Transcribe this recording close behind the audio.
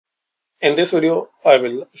In this video, I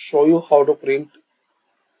will show you how to print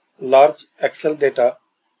large Excel data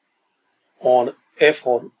on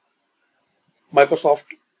A4 Microsoft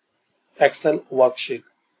Excel worksheet.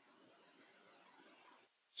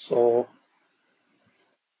 So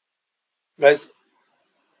guys,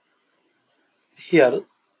 here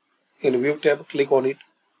in View tab, click on it.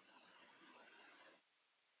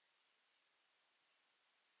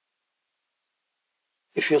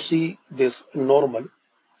 If you see this normal,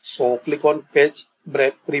 so click on Page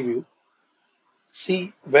Break Preview.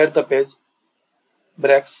 See where the page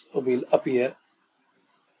breaks will appear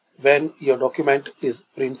when your document is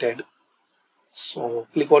printed. So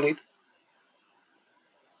click on it.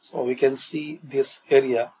 So we can see this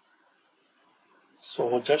area.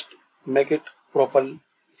 So just make it proper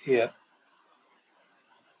here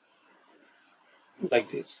like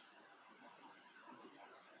this.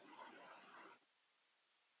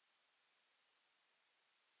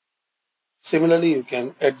 Similarly, you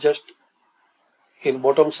can adjust in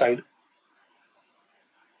bottom side.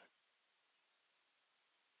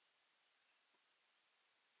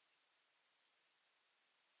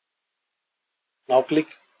 Now click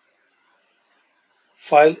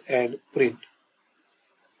File and Print.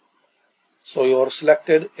 So your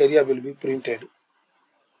selected area will be printed.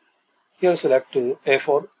 Here select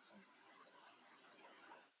A4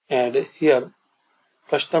 and here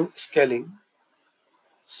custom scaling.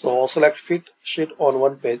 So select Fit Sheet on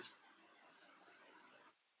one page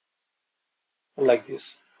like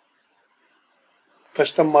this.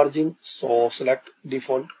 Custom margin, so select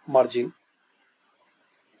default margin.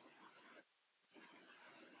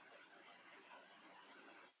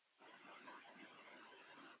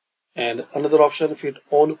 And another option, fit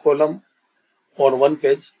all column on one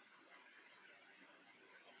page.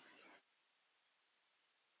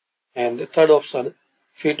 And the third option,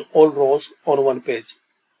 fit all rows on one page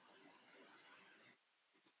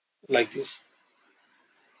like this.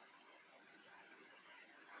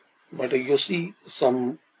 But you see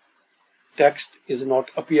some text is not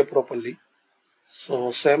appear properly.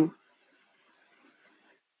 So same.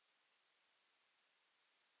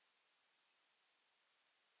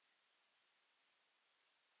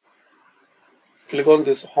 Click on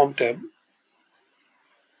this Home tab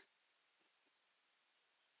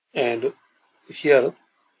and here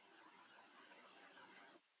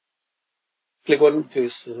click on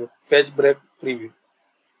this Page Break Preview.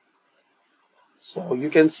 So you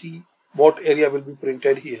can see what area will be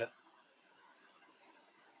printed here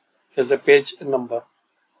as a page number.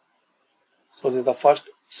 So this is the first,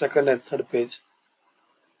 second and third page.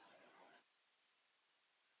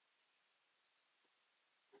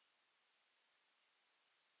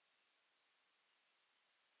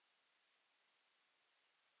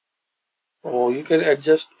 So you can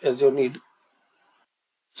adjust as you need.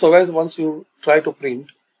 So guys, once you try to print,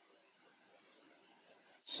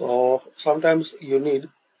 so sometimes you need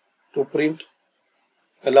to print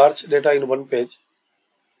a large data in one page.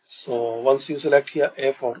 So once you select here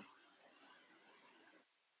A4,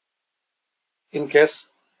 in case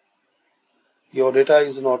your data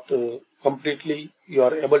is not completely you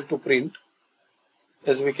are able to print,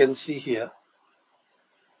 as we can see here.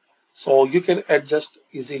 So you can adjust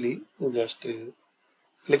easily. Just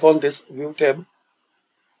click on this View tab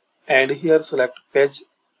and here select Page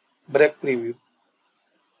Break Preview.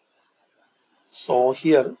 So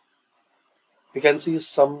here we can see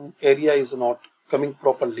some area is not coming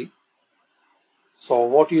properly. So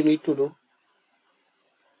what you need to do,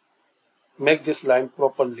 make this line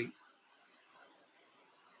properly.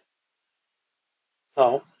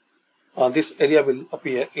 Now this area will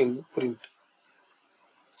appear in print.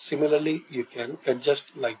 Similarly, you can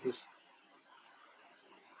adjust like this.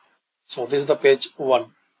 So this is the page 1.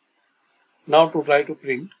 Now to try to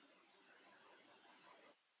print.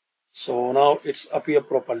 So now it's appear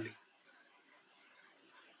properly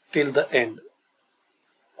till the end.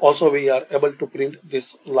 Also we are able to print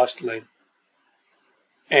this last line.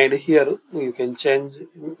 And here you can change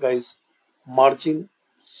guys margin.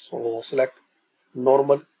 So select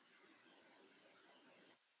normal.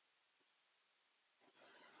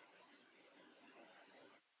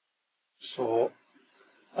 So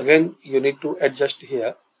again you need to adjust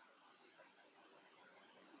here.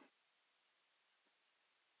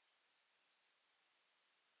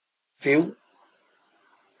 View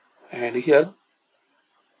and here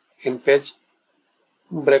in Page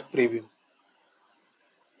Break Preview.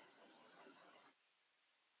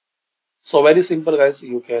 So very simple guys,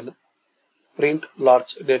 you can print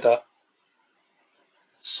large data.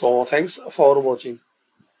 So thanks for watching.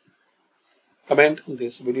 Comment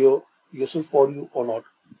this video useful for you or not.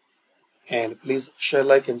 and please share,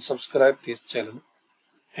 like and subscribe this channel.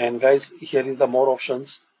 And guys, here is the more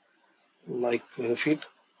options like fit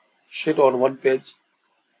sheet on one page,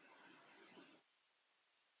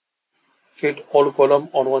 fit all column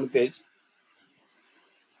on one page,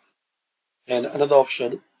 and another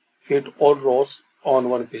option fit all rows on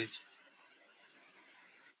one page.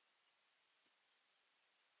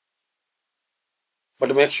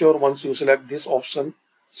 But make sure once you select this option,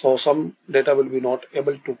 so some data will be not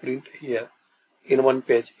able to print here in one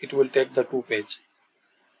page, it will take the two page.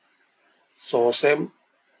 So same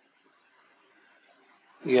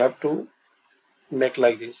you have to make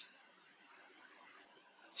like this.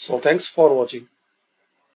 So thanks for watching.